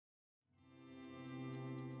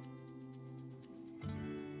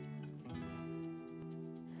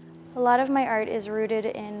A lot of my art is rooted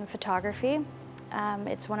in photography.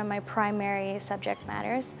 It's one of my primary subject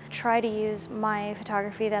matters. Try to use my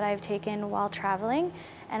photography that I've taken while traveling,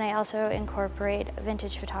 and I also incorporate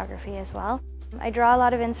vintage photography as well. I draw a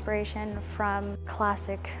lot of inspiration from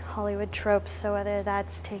classic Hollywood tropes, so whether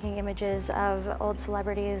that's taking images of old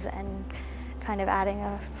celebrities and kind of adding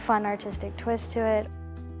a fun artistic twist to it.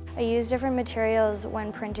 I use different materials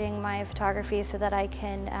when printing my photography so that I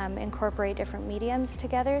can incorporate different mediums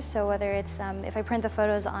together. So whether it's, if I print the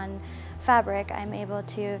photos on fabric, I'm able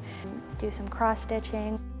to do some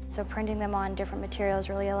cross-stitching. So printing them on different materials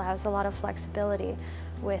really allows a lot of flexibility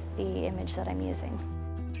with the image that I'm using.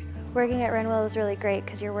 Working at Renwell is really great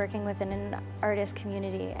because you're working within an artist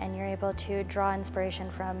community and you're able to draw inspiration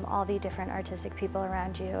from all the different artistic people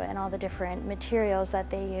around you and all the different materials that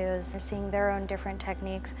they use. You're seeing their own different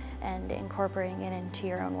techniques and incorporating it into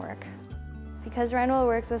your own work. Because Renwell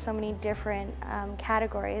works with so many different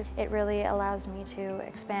categories, it really allows me to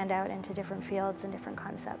expand out into different fields and different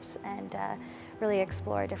concepts and really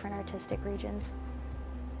explore different artistic regions.